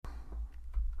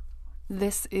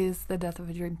This is the Death of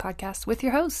a Dream podcast with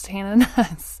your host, Hannah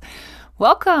Nuss.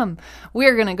 Welcome.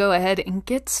 We're going to go ahead and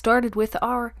get started with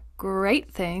our great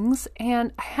things.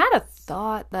 And I had a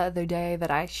thought the other day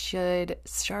that I should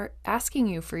start asking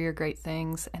you for your great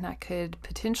things, and I could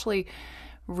potentially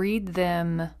read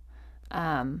them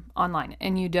online.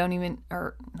 And you don't even,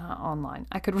 or not online.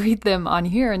 I could read them on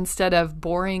here instead of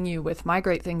boring you with my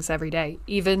great things every day,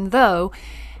 even though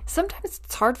sometimes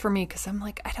it's hard for me because I'm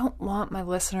like, I don't want my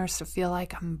listeners to feel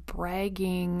like I'm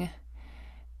bragging.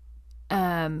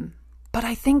 But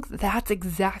I think that's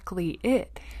exactly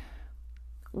it.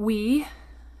 We,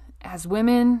 as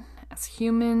women, as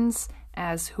humans,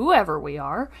 as whoever we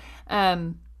are,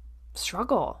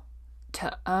 struggle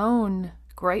to own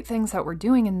great things that we're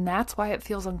doing, and that's why it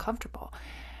feels uncomfortable.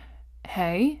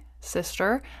 Hey,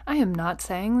 sister, I am not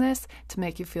saying this to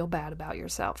make you feel bad about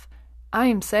yourself. I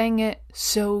am saying it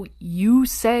so you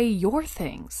say your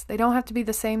things. They don't have to be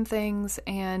the same things.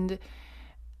 And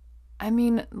I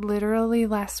mean, literally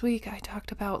last week I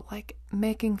talked about like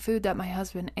making food that my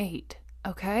husband ate.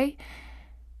 Okay?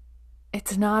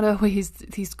 It's not always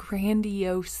these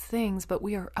grandiose things, but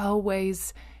we are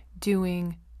always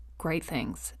doing great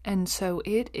things. And so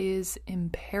it is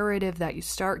imperative that you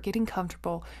start getting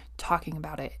comfortable talking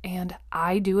about it. And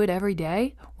I do it every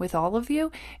day with all of you,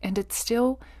 and it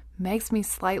still makes me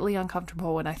slightly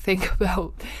uncomfortable when I think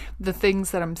about the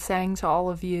things that I'm saying to all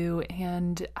of you,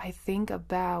 and I think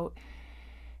about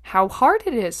how hard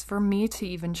it is for me to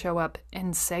even show up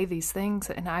and say these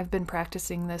things, and I've been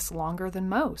practicing this longer than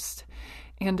most,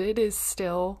 and it is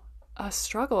still a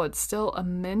struggle. It's still a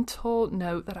mental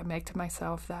note that I make to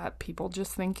myself that people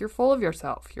just think you're full of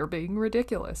yourself, you're being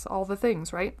ridiculous, all the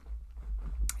things, right?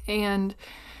 And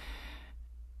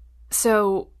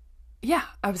so yeah,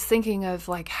 I was thinking of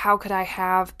like, how could I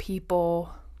have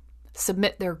people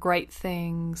submit their great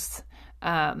things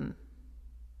in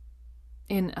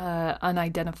an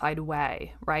unidentified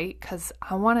way, right? Because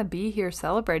I want to be here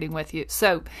celebrating with you.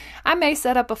 So I may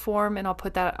set up a form, and I'll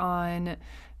put that on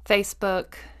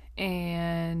Facebook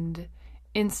and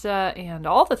Insta and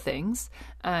all the things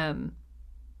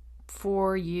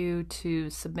for you to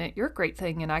submit your great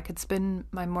thing. And I could spend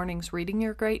my mornings reading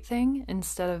your great thing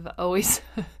instead of always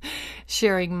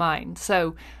sharing mine.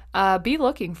 So be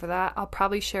looking for that. I'll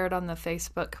probably share it on the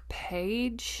Facebook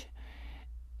page.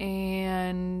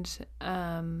 And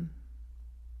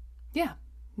yeah,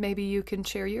 maybe you can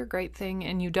share your great thing,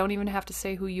 and you don't even have to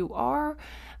say who you are.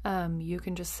 You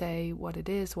can just say what it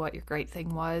is, what your great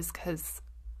thing was, because,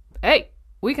 hey,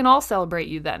 we can all celebrate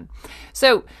you then.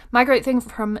 So my great thing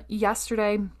from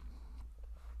yesterday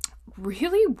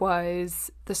really was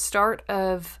the start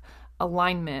of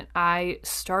alignment. I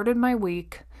started my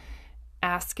week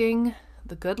asking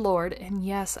the good Lord, and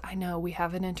yes, I know we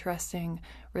have an interesting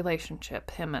relationship,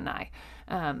 him and I,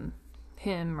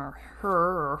 him or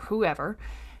her or whoever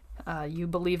you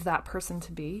believe that person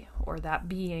to be or that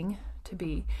being to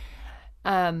be.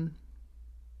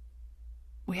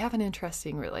 We have an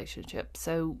interesting relationship.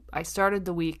 So I started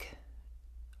the week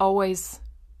I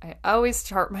always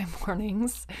start my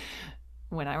mornings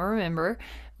when I remember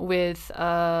with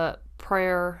a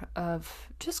prayer of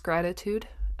just gratitude.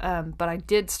 But I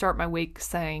did start my week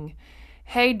saying,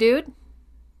 hey, dude,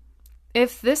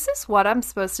 if this is what I'm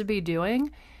supposed to be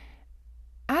doing,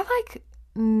 I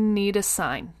need a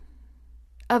sign,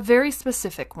 a very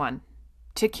specific one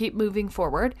to keep moving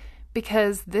forward,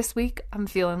 because this week I'm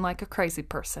feeling like a crazy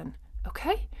person.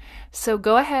 Okay? So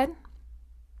go ahead,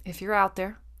 if you're out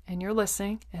there and you're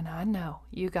listening, and I know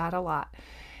you got a lot,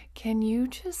 can you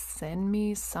just send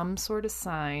me some sort of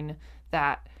sign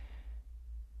that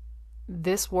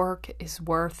this work is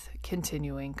worth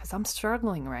continuing? Because I'm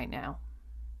struggling right now.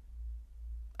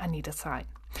 I need a sign.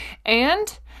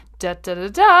 And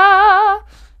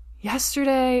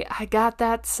yesterday I got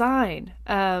that sign.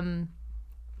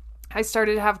 I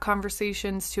started to have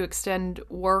conversations to extend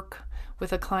work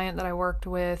with a client that I worked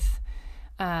with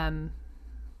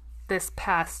this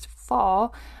past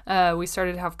fall. We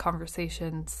started to have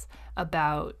conversations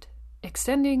about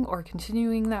extending or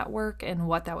continuing that work and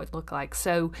what that would look like.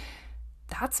 So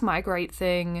that's my great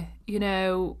thing. You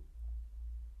know,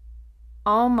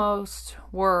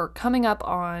 we're coming up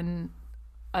on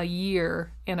a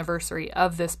year anniversary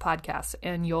of this podcast,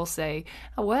 and you'll say,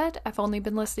 what? I've only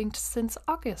been listening since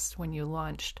August when you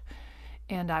launched.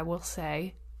 And I will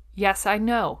say, yes, I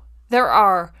know. There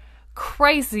are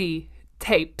crazy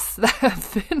tapes that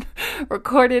have been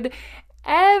recorded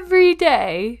every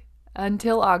day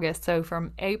until August. So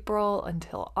from April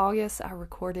until August, I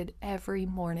recorded every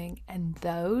morning, and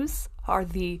those are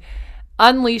the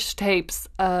unleashed tapes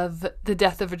of the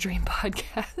Death of a Dream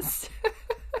podcast.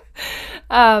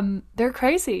 They're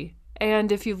crazy.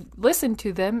 And if you listen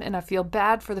to them, and I feel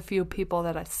bad for the few people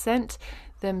that I sent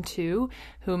them to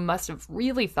who must have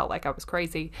really felt like I was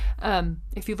crazy.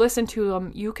 If you listen to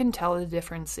them, you can tell the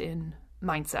difference in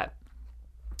mindset.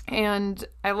 And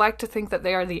I like to think that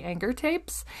they are the anger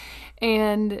tapes.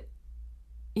 And,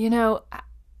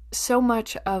 so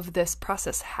much of this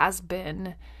process has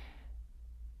been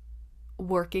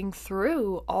working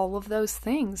through all of those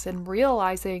things and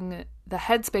realizing the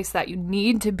headspace that you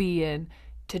need to be in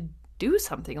to do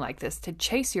something like this, to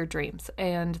chase your dreams.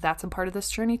 And that's a part of this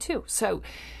journey too. So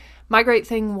my great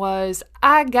thing was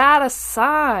I got a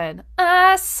sign.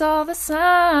 I saw the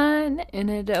sign and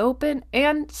it opened.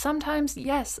 And sometimes,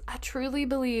 yes, I truly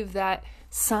believe that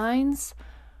signs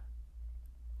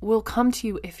will come to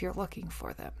you if you're looking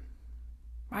for them,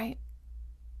 right?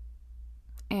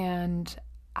 And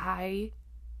I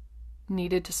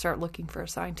needed to start looking for a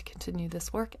sign to continue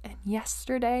this work. And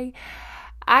yesterday,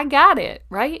 I got it,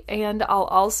 right? And I'll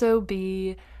also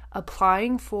be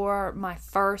applying for my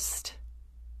first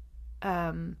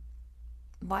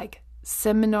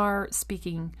seminar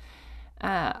speaking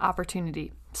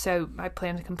opportunity. So I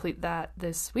plan to complete that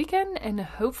this weekend, and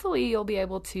hopefully you'll be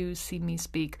able to see me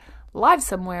speak live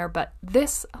somewhere, but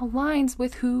this aligns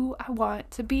with who I want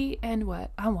to be and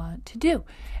what I want to do.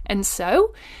 And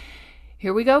so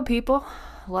here we go, people.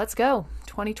 Let's go.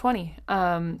 2020.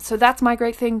 So that's my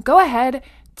great thing. Go ahead,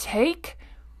 take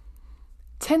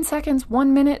 10 seconds,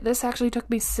 1 minute. This actually took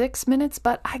me 6 minutes,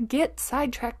 but I get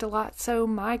sidetracked a lot. So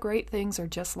my great things are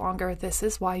just longer. This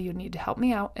is why you need to help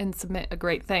me out and submit a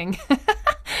great thing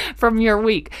from your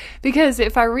week. Because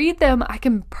if I read them, I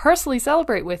can personally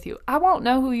celebrate with you. I won't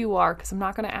know who you are because I'm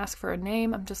not going to ask for a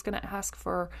name. I'm just going to ask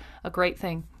for a great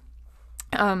thing.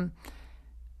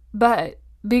 But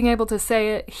being able to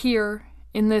say it here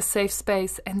in this safe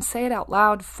space and say it out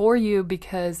loud for you,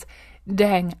 because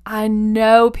dang, I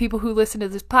know people who listen to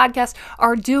this podcast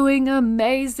are doing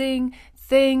amazing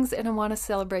things, and I want to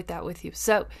celebrate that with you.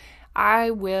 So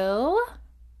I will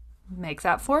make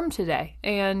that form today,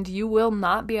 and you will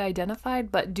not be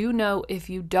identified, but do know if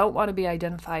you don't want to be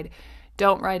identified,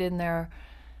 don't write in there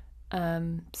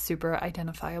super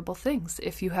identifiable things.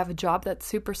 If you have a job that's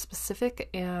super specific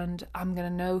and I'm going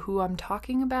to know who I'm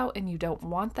talking about and you don't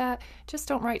want that, just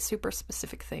don't write super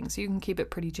specific things. You can keep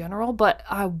it pretty general, but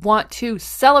I want to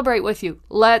celebrate with you.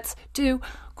 Let's do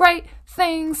great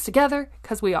things together,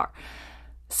 because we are.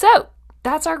 So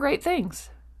that's our great things.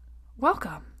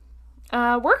 Welcome.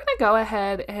 We're going to go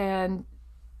ahead and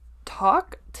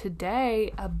talk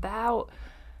today about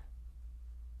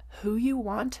who you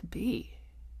want to be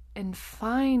and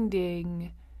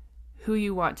finding who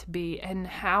you want to be and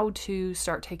how to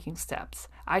start taking steps.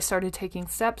 I started taking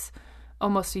steps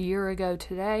almost a year ago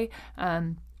today,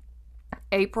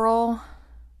 April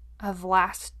of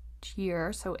last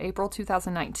year, so April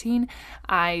 2019,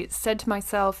 I said to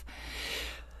myself,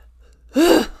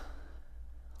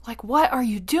 what are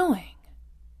you doing?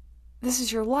 This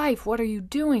is your life. What are you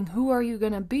doing? Who are you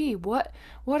going to be? What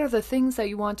are the things that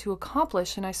you want to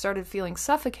accomplish? And I started feeling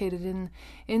suffocated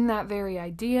in that very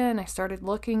idea. And I started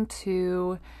looking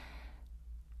to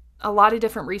a lot of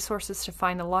different resources to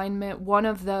find alignment. One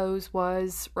of those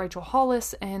was Rachel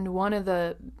Hollis, and one of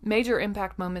the major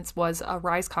impact moments was a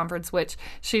RISE conference, which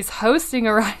she's hosting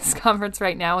a RISE conference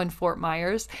right now in Fort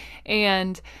Myers.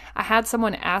 And I had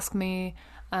someone ask me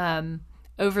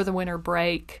over the winter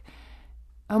break,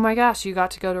 oh my gosh, you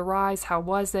got to go to RISE, how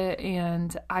was it?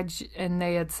 And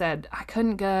they had said, I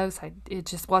couldn't go, so it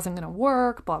just wasn't going to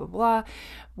work, blah, blah, blah.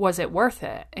 Was it worth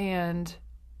it? And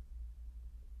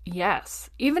yes,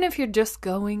 even if you're just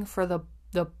going for the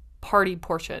party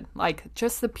portion, like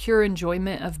just the pure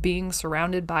enjoyment of being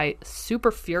surrounded by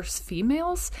super fierce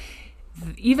females,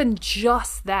 even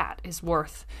just that is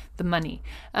worth the money.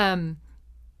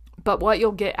 But what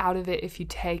you'll get out of it if you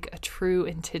take a true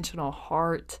intentional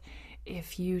heart,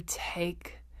 if you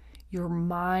take your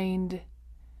mind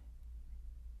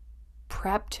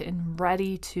prepped and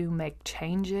ready to make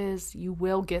changes, you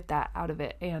will get that out of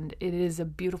it. And it is a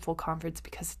beautiful conference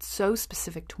because it's so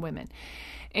specific to women.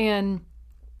 And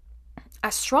I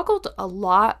struggled a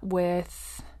lot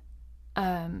with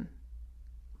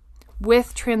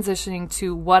transitioning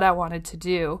to what I wanted to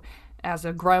do as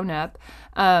a grown-up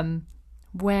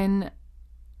when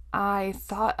I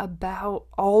thought about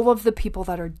all of the people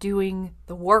that are doing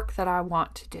the work that I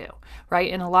want to do,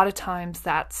 right? And a lot of times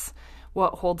that's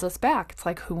what holds us back. It's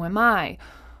like, who am I?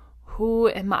 Who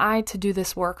am I to do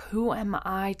this work? Who am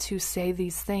I to say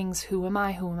these things? Who am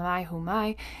I? Who am I? Who am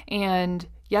I? And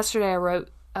yesterday I wrote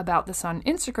about this on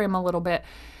Instagram a little bit.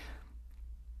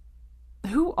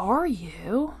 Who are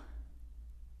you?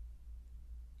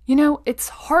 It's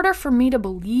harder for me to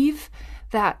believe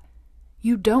that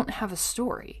you don't have a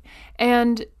story.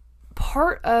 And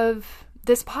part of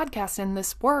this podcast and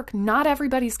this work, not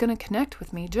everybody's going to connect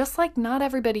with me, just like not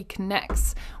everybody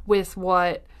connects with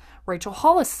what Rachel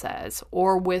Hollis says,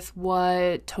 or with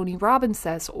what Tony Robbins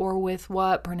says, or with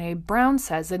what Brene Brown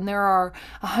says. And there are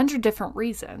 100 different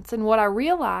reasons. And what I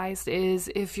realized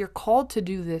is if you're called to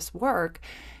do this work,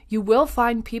 you will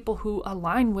find people who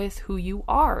align with who you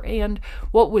are. And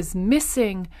what was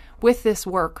missing with this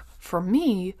work for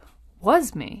me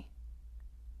was me,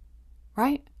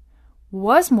 right?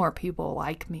 Was more people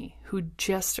like me who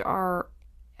just are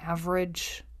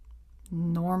average,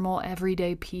 normal,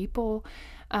 everyday people,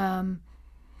 who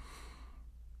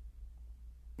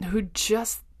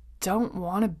just don't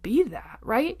want to be that,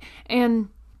 right? And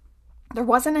there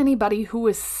wasn't anybody who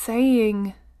was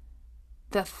saying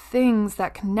the things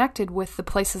that connected with the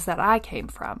places that I came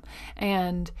from.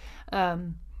 And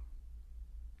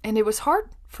it was hard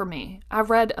for me. I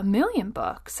read a million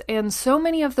books, and so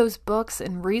many of those books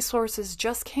and resources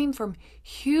just came from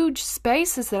huge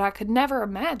spaces that I could never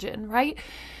imagine, right?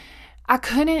 I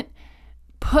couldn't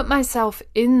put myself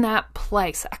in that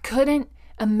place. I couldn't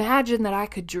imagine that I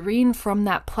could dream from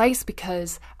that place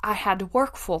because I had to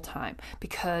work full time,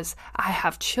 because I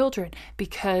have children,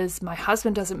 because my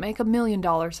husband doesn't make $1 million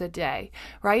a day,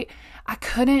 right? I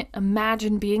couldn't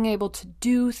imagine being able to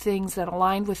do things that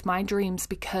aligned with my dreams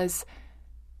because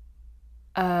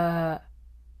my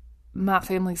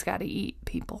family's got to eat,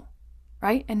 people,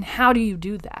 right? And how do you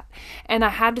do that? And I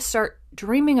had to start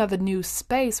dreaming of a new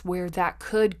space where that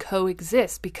could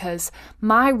coexist, because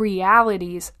my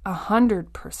realities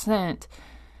 100%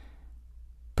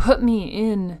 put me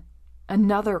in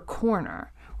another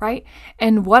corner, right?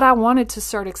 And what I wanted to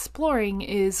start exploring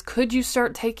is, could you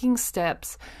start taking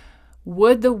steps?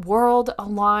 Would the world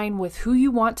align with who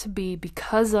you want to be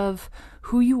because of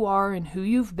who you are and who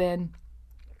you've been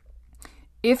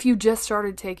if you just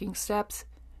started taking steps?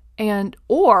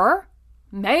 Or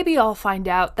maybe I'll find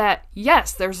out that,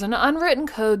 yes, there's an unwritten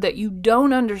code that you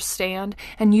don't understand,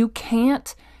 and you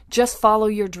can't just follow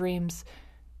your dreams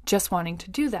just wanting to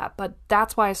do that. But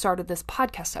that's why I started this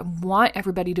podcast. I want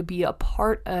everybody to be a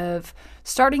part of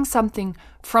starting something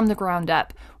from the ground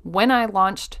up. When I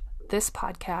launched this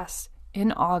podcast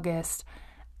in August,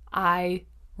 I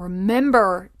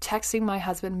remember texting my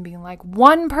husband and being like,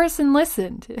 one person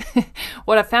listened.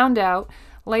 What I found out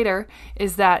later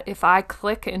is that if I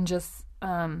click and just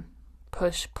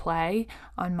push play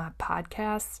on my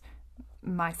podcast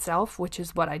myself, which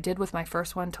is what I did with my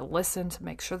first one, to listen, to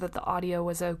make sure that the audio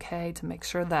was okay, to make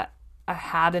sure that I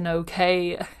had an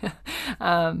okay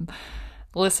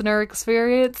listener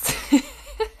experience.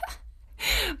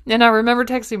 And I remember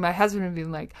texting my husband and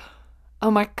being like,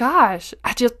 oh my gosh,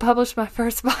 I just published my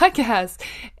first podcast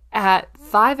at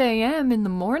 5 a.m. in the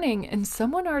morning and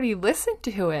someone already listened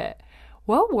to it.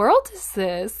 What world is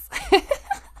this?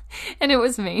 And it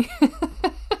was me.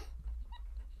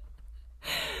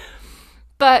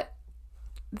 But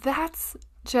that's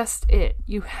just it.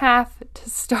 You have to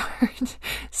start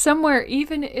somewhere,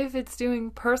 even if it's doing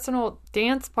personal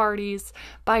dance parties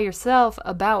by yourself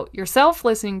about yourself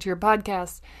listening to your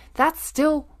podcast. That's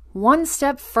still one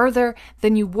step further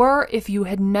than you were if you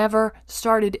had never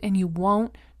started, and you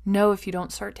won't know if you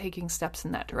don't start taking steps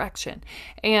in that direction.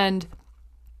 And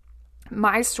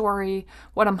my story,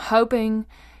 what I'm hoping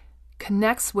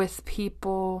connects with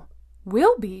people,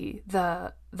 will be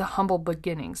the humble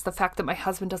beginnings. The fact that my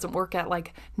husband doesn't work at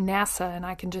like NASA and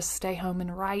I can just stay home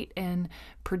and write and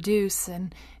produce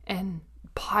and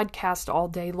podcast all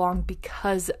day long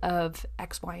because of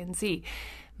X, Y, and Z.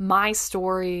 My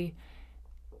story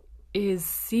is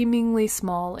seemingly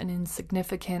small and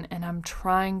insignificant, and I'm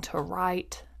trying to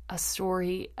write a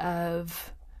story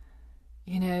of,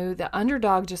 the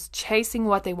underdog just chasing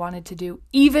what they wanted to do,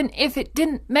 even if it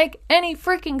didn't make any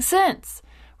freaking sense,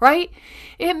 right?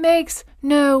 It makes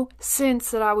no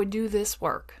sense that I would do this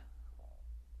work.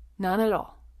 None at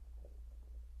all.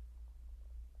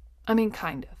 I mean,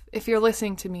 kind of. If you're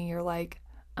listening to me, you're like,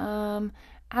 I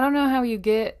don't know how you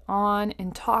get on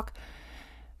and talk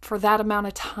for that amount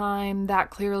of time,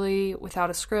 that clearly, without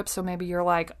a script. So maybe you're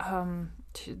like,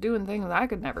 doing things I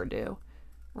could never do.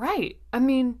 Right. I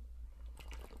mean,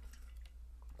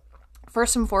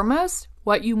 first and foremost,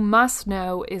 what you must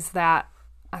know is that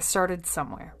I started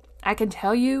somewhere. I can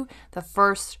tell you the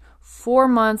first 4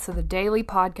 months of the daily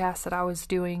podcast that I was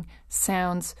doing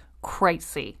sounds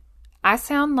crazy. I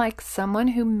sound like someone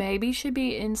who maybe should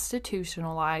be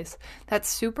institutionalized, that's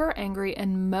super angry,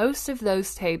 and most of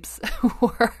those tapes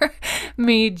were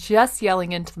me just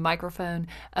yelling into the microphone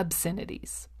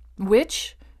obscenities,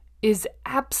 which is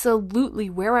absolutely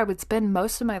where I would spend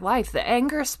most of my life. The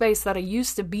anger space that I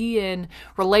used to be in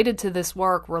related to this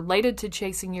work, related to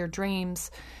chasing your dreams,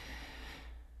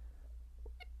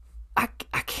 I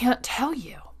can't tell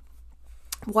you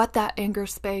what that anger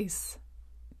space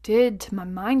did to my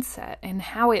mindset and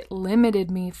how it limited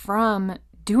me from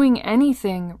doing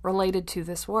anything related to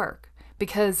this work.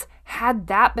 Because had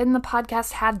that been the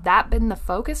podcast, had that been the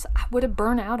focus, I would have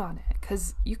burned out on it.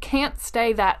 Because you can't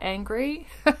stay that angry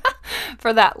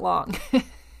for that long.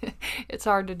 It's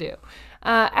hard to do.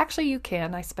 Actually, you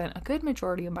can. I spent a good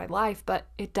majority of my life, but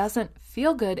it doesn't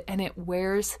feel good and it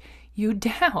wears you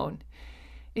down.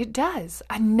 It does.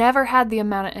 I never had the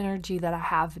amount of energy that I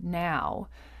have now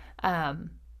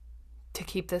to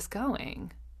keep this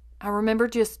going. I remember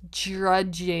just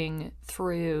drudging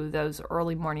through those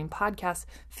early morning podcasts,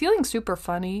 feeling super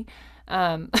funny,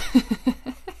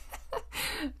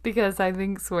 because I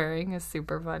think swearing is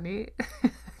super funny,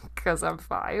 because I'm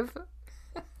 5.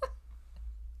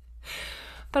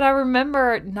 But I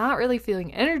remember not really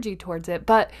feeling energy towards it,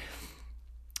 but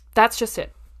that's just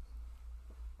it.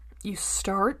 You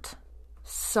start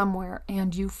somewhere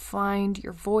and you find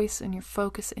your voice and your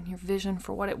focus and your vision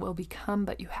for what it will become,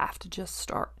 but you have to just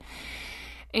start.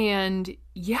 And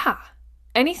yeah,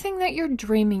 anything that you're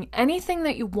dreaming, anything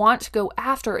that you want to go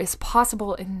after is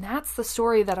possible, and that's the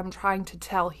story that I'm trying to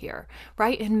tell here,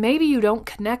 right? And maybe you don't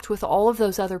connect with all of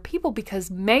those other people because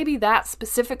maybe that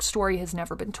specific story has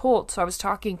never been told. So I was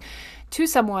talking to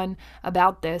someone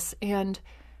about this, and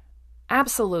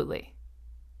absolutely,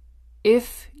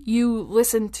 if you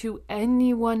listen to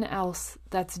anyone else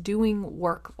that's doing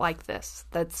work like this,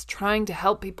 that's trying to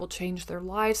help people change their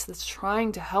lives, that's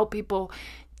trying to help people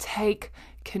take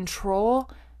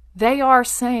control, they are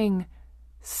saying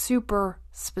super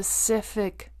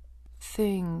specific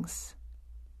things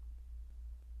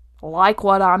like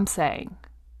what I'm saying.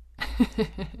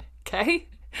 Okay?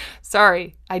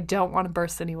 Sorry, I don't want to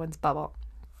burst anyone's bubble.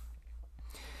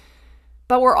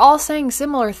 But we're all saying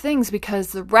similar things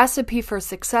because the recipe for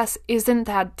success isn't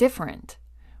that different,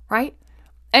 right?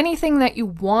 Anything that you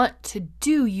want to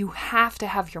do, you have to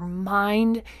have your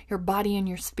mind, your body, and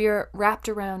your spirit wrapped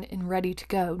around and ready to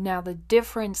go. Now, the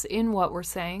difference in what we're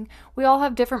saying, we all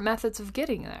have different methods of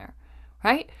getting there,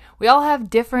 right? We all have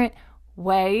different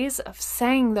ways of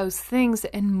saying those things,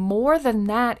 and more than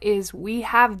that is we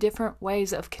have different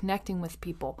ways of connecting with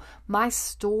people. My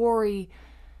story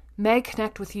may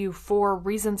connect with you for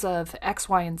reasons of X,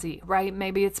 Y, and Z, right?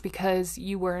 Maybe it's because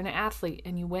you were an athlete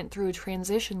and you went through a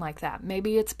transition like that.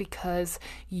 Maybe it's because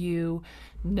you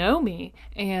know me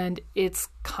and it's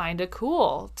kind of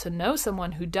cool to know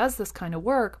someone who does this kind of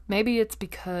work. Maybe it's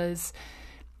because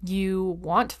you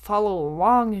want to follow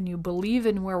along and you believe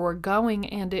in where we're going,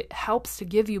 and it helps to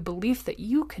give you belief that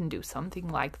you can do something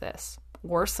like this.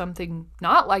 Or something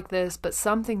not like this, but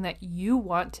something that you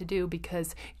want to do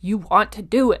because you want to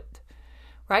do it,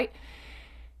 right?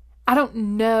 I don't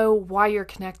know why you're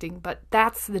connecting, but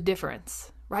that's the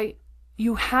difference, right?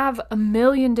 You have a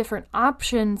million different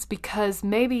options because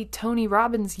maybe Tony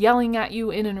Robbins yelling at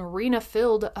you in an arena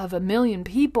filled of 1 million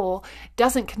people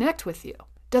doesn't connect with you,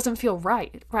 doesn't feel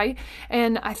right, right?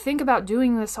 And I think about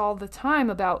doing this all the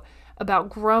time, about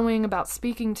growing, about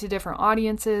speaking to different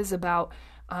audiences, about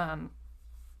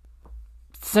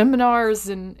seminars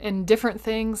and different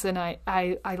things, and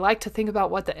I like to think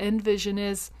about what the end vision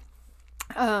is.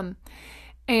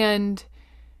 And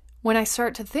when I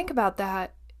start to think about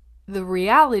that, the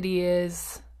reality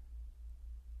is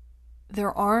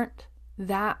there aren't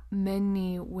that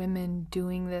many women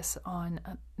doing this on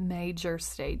major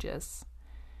stages.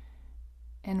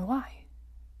 And why?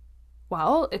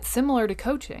 Well, it's similar to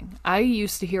coaching. I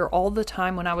used to hear all the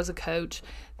time when I was a coach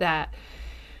that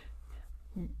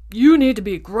you need to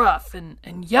be gruff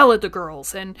and yell at the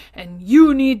girls and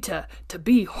you need to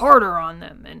be harder on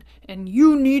them and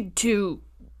you need to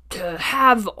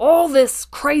have all this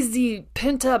crazy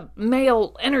pent-up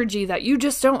male energy that you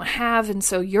just don't have, and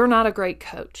so you're not a great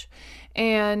coach.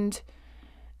 And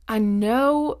I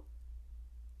know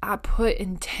I put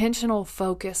intentional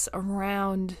focus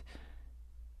around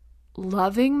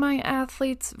loving my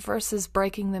athletes versus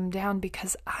breaking them down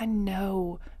because I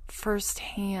know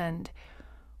firsthand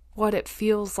what it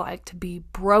feels like to be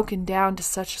broken down to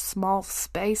such a small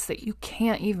space that you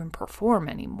can't even perform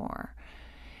anymore.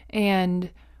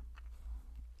 And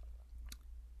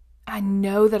I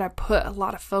know that I put a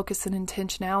lot of focus and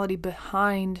intentionality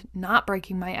behind not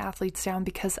breaking my athletes down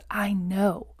because I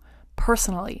know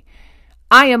personally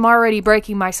I am already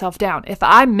breaking myself down. If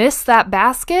I miss that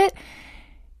basket,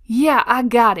 yeah, I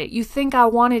got it. You think I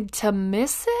wanted to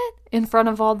miss it in front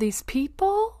of all these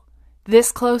people?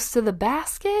 this close to the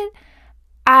basket,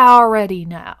 I already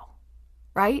know,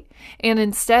 right? And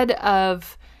instead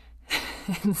of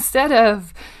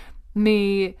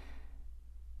me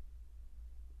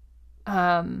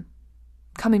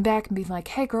coming back and being like,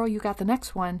 hey girl, you got the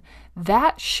next one,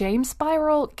 that shame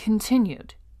spiral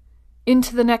continued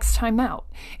into the next time out,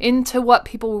 into what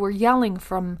people were yelling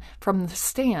from the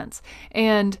stands.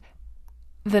 And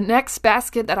the next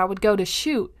basket that I would go to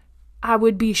shoot, I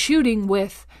would be shooting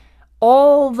with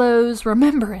all those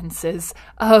remembrances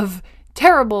of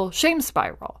terrible shame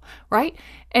spiral, right?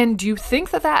 And do you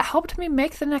think that helped me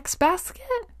make the next basket?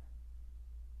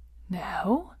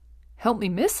 No. Helped me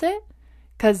miss it.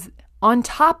 Because on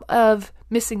top of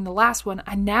missing the last one,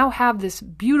 I now have this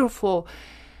beautiful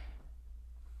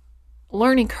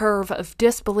learning curve of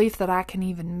disbelief that I can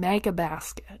even make a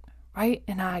basket, right?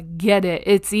 And I get it.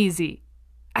 It's easy.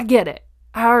 I get it.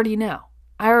 I already know.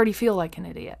 I already feel like an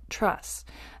idiot. Trust.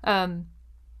 But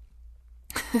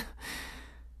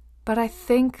I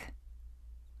think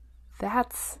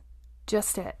that's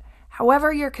just it.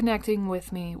 However you're connecting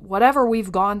with me, whatever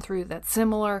we've gone through that's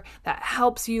similar, that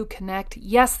helps you connect.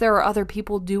 Yes, there are other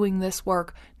people doing this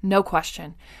work, no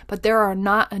question. But there are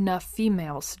not enough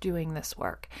females doing this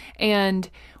work. And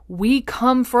we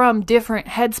come from different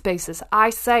headspaces. I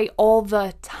say all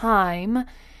the time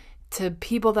to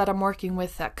people that I'm working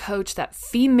with that coach that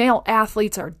female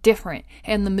athletes are different.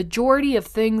 And the majority of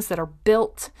things that are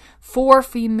built for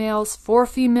females, for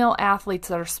female athletes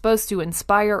that are supposed to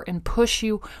inspire and push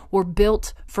you were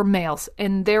built for males.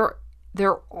 And there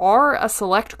are a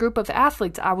select group of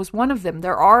athletes. I was one of them.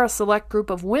 There are a select group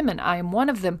of women. I am one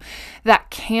of them that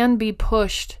can be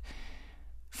pushed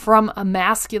from a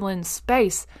masculine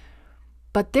space.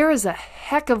 But there is a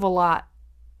heck of a lot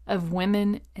of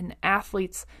women and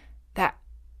athletes that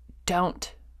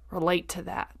don't relate to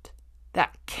that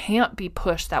can't be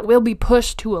pushed, that will be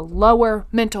pushed to a lower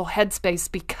mental headspace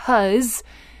because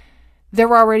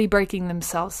they're already breaking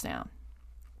themselves down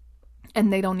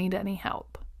and they don't need any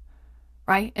help,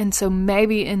 right? And so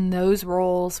maybe in those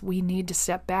roles, we need to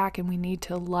step back and we need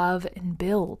to love and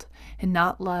build and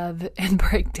not love and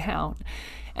break down.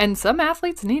 And some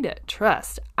athletes need it.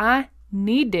 Trust. I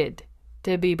needed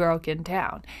to be broken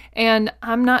down. And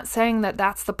I'm not saying that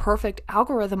that's the perfect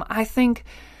algorithm. I think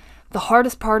the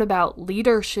hardest part about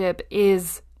leadership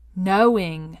is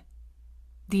knowing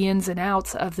the ins and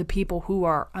outs of the people who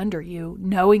are under you,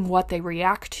 knowing what they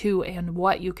react to and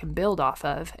what you can build off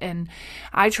of. And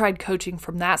I tried coaching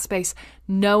from that space,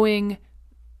 knowing,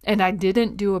 and I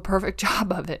didn't do a perfect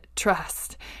job of it.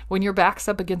 Trust. When your back's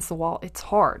up against the wall, it's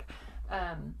hard.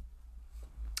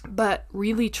 But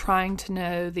really trying to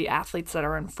know the athletes that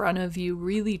are in front of you,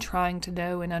 really trying to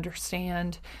know and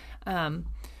understand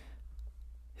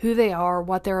who they are,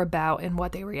 what they're about, and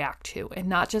what they react to. And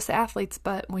not just athletes,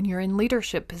 but when you're in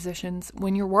leadership positions,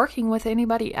 when you're working with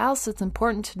anybody else, it's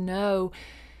important to know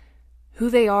who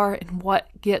they are and what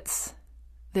gets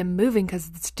them moving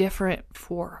because it's different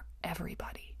for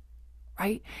everybody.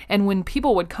 Right? And when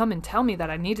people would come and tell me that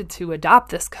I needed to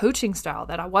adopt this coaching style,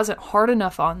 that I wasn't hard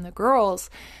enough on the girls,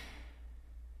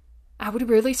 I would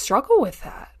really struggle with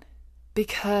that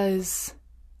because,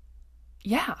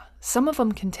 yeah, some of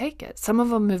them can take it. Some of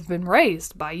them have been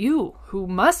raised by you who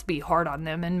must be hard on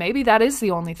them. And maybe that is the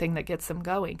only thing that gets them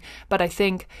going. But I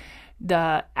think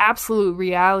the absolute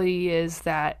reality is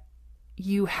that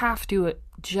you have to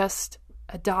just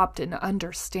adopt and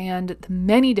understand the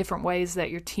many different ways that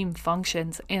your team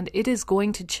functions. And it is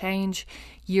going to change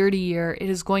year to year. It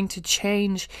is going to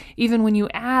change even when you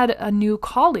add a new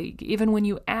colleague, even when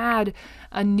you add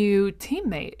a new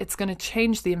teammate. It's going to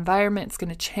change the environment. It's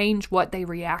going to change what they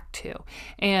react to.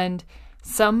 And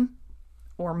some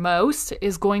or most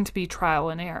is going to be trial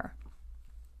and error.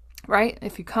 Right?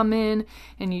 If you come in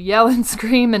and you yell and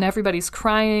scream and everybody's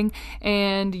crying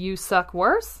and you suck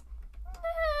worse,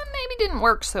 maybe didn't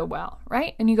work so well,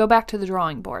 right? And you go back to the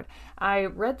drawing board. I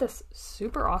read this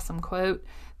super awesome quote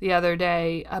the other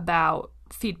day about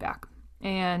feedback.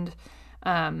 And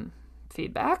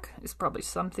feedback is probably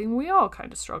something we all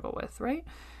kind of struggle with, right?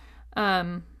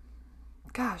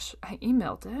 Gosh, I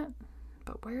emailed it,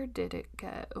 but where did it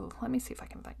go? Let me see if I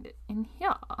can find it in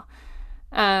here.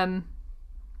 I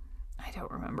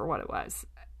don't remember what it was.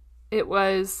 It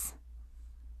was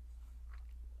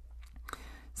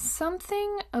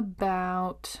something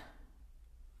about,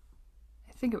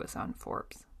 I think it was on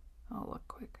Forbes. I'll look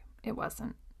quick. It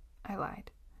wasn't. I lied.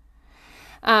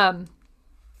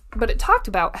 But it talked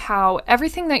about how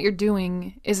everything that you're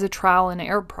doing is a trial and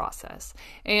error process.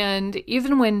 And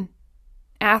even when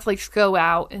athletes go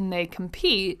out and they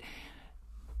compete,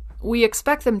 we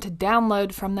expect them to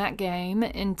download from that game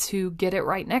and to get it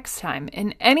right next time.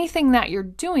 And anything that you're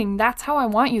doing, that's how I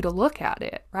want you to look at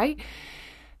it, right?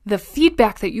 The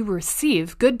feedback that you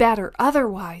receive, good, bad, or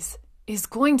otherwise, is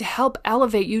going to help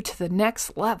elevate you to the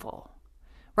next level,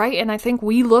 right? And I think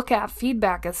we look at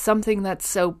feedback as something that's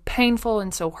so painful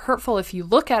and so hurtful. If you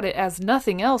look at it as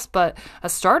nothing else but a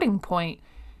starting point,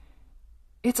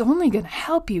 it's only going to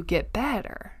help you get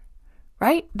better,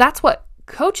 right? That's what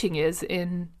coaching is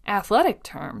in athletic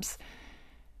terms.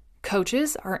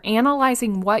 Coaches are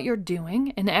analyzing what you're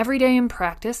doing, and every day in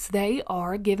practice, they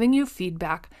are giving you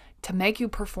feedback to make you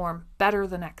perform better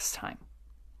the next time,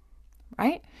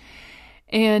 right?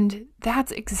 And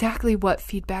that's exactly what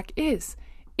feedback is.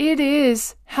 It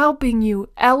is helping you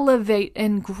elevate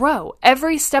and grow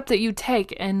every step that you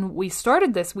take. And we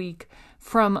started this week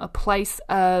from a place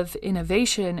of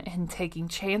innovation and taking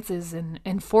chances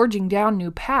and forging down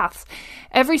new paths.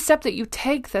 Every step that you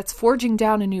take that's forging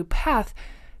down a new path,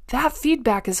 that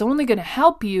feedback is only going to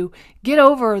help you get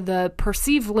over the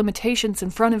perceived limitations in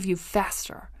front of you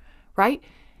faster, right?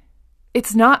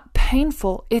 It's not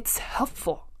painful, it's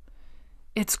helpful.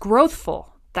 It's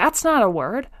growthful. That's not a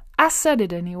word. I said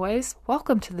it anyways.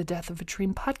 Welcome to the Death of a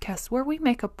Dream podcast, where we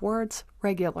make up words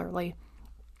regularly.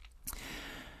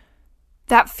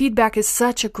 That feedback is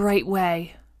such a great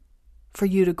way for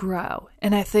you to grow.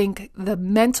 And I think the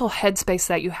mental headspace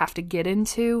that you have to get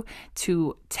into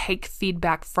to take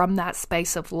feedback from that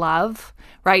space of love,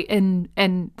 right?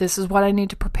 And this is what I need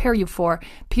to prepare you for.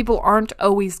 People aren't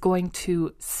always going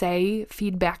to say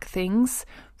feedback things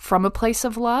from a place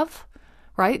of love,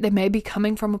 right? They may be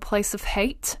coming from a place of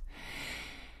hate.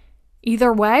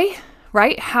 Either way,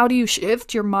 right? How do you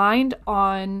shift your mind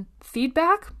on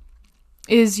feedback?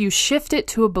 Is you shift it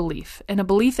to a belief. And a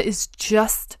belief is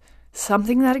just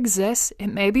something that exists. It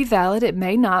may be valid, it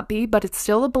may not be, but it's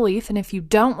still a belief. And if you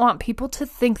don't want people to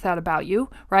think that about you,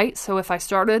 right? So if I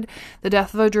started the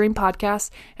Death of a Dream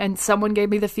podcast and someone gave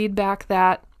me the feedback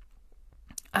that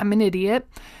I'm an idiot,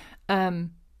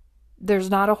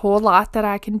 there's not a whole lot that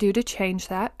I can do to change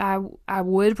that. I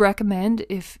would recommend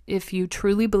if you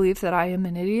truly believe that I am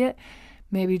an idiot,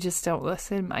 maybe just don't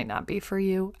listen. It might not be for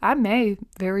you. I may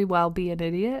very well be an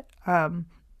idiot,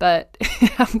 but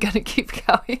I'm going to keep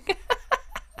going.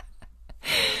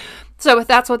 So if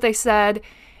that's what they said,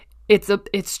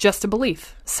 it's just a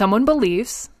belief. Someone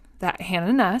believes that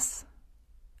Hannah Ness,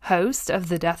 host of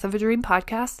the Death of a Dream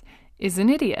podcast, is an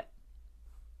idiot.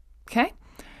 Okay?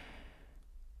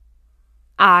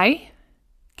 I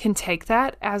can take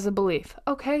that as a belief.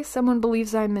 Okay, someone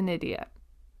believes I'm an idiot.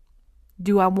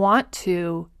 Do I want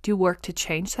to do work to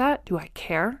change that? Do I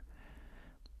care?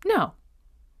 No.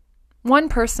 One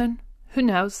person, who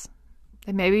knows?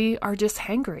 They maybe are just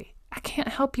hangry. I can't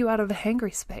help you out of a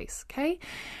hangry space, okay?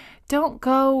 Don't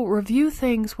go review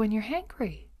things when you're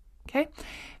hangry, okay?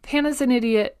 If Hannah's an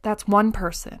idiot, that's one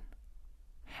person.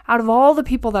 Out of all the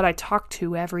people that I talk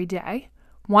to every day,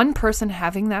 one person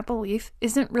having that belief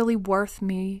isn't really worth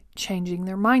me changing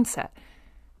their mindset.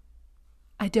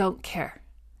 I don't care.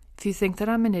 If you think that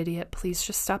I'm an idiot, please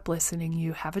just stop listening.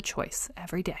 You have a choice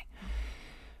every day.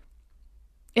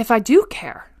 If I do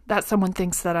care that someone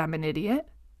thinks that I'm an idiot,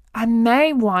 I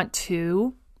may want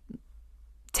to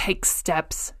take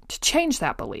steps to change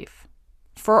that belief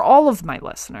for all of my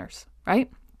listeners, right?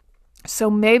 So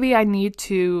maybe I need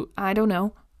to, I don't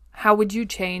know, how would you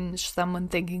change someone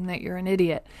thinking that you're an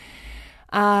idiot?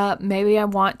 Maybe I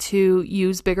want to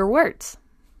use bigger words.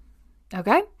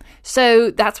 Okay? So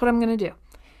that's what I'm going to do.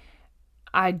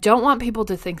 I don't want people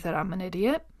to think that I'm an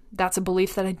idiot. That's a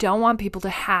belief that I don't want people to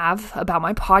have about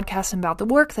my podcast and about the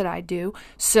work that I do.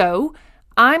 So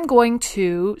I'm going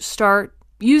to start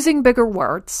using bigger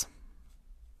words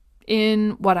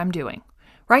in what I'm doing,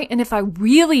 right? And if I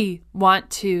really want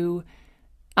to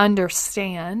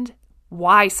understand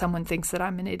why someone thinks that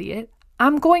I'm an idiot,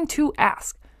 I'm going to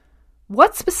ask,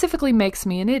 what specifically makes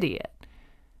me an idiot?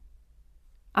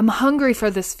 I'm hungry for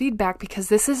this feedback because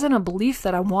this isn't a belief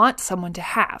that I want someone to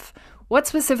have. What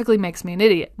specifically makes me an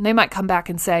idiot? And they might come back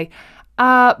and say,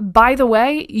 by the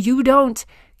way, you don't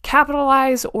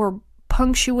capitalize or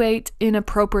punctuate in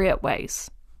appropriate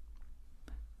ways.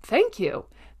 Thank you.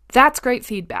 That's great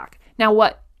feedback. Now,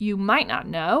 what you might not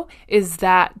know is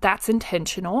that that's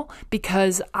intentional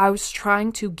because I was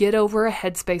trying to get over a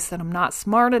headspace that I'm not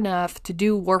smart enough to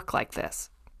do work like this.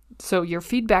 So your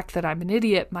feedback that I'm an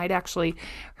idiot might actually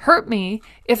hurt me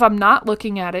if I'm not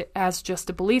looking at it as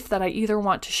just a belief that I either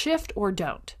want to shift or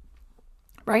don't,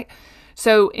 right?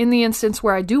 So in the instance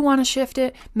where I do want to shift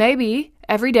it, maybe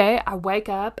every day I wake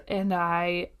up and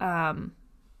I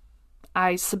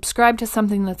subscribe to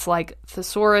something that's like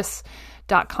thesaurus.com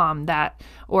dictionary.com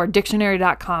or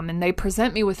dictionary.com, and they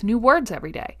present me with new words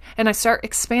every day. And I start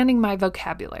expanding my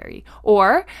vocabulary,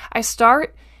 or I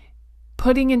start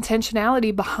putting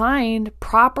intentionality behind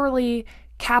properly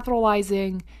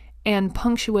capitalizing and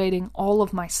punctuating all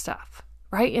of my stuff,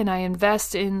 right? And I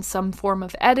invest in some form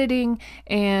of editing,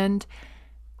 and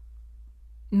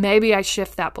maybe I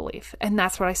shift that belief. And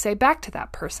that's what I say back to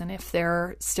that person. If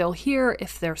they're still here,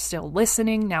 if they're still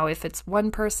listening. Now, if it's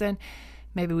one person,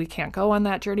 maybe we can't go on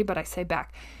that journey, but I say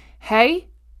back, hey,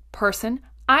 person,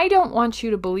 I don't want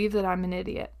you to believe that I'm an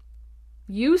idiot.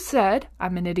 You said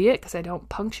I'm an idiot because I don't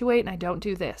punctuate and I don't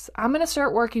do this. I'm going to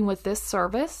start working with this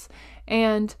service,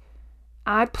 and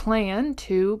I plan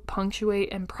to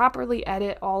punctuate and properly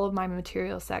edit all of my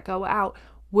materials that go out.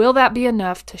 Will that be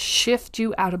enough to shift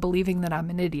you out of believing that I'm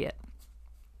an idiot?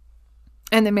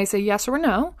 And they may say yes or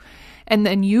no. And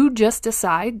then you just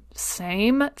decide,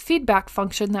 same feedback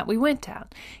function that we went down.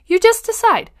 You just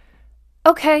decide,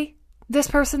 okay, this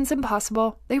person's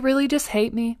impossible. They really just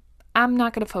hate me. I'm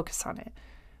not going to focus on it.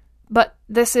 But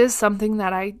this is something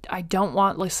that I don't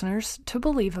want listeners to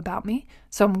believe about me,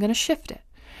 so I'm going to shift it,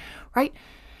 right?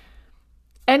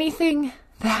 Anything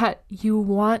that you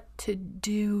want to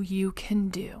do, you can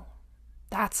do.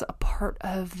 That's a part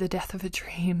of the Death of a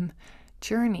Dream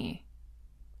journey.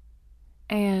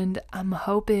 And I'm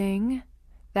hoping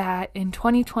that in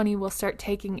 2020, we'll start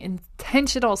taking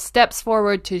intentional steps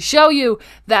forward to show you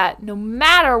that no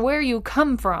matter where you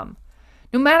come from,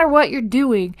 no matter what you're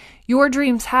doing, your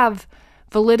dreams have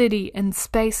validity and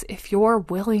space if you're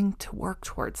willing to work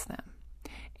towards them.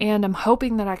 And I'm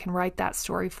hoping that I can write that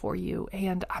story for you.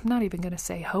 And I'm not even going to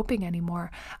say hoping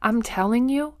anymore. I'm telling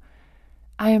you,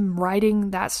 I am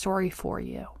writing that story for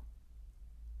you.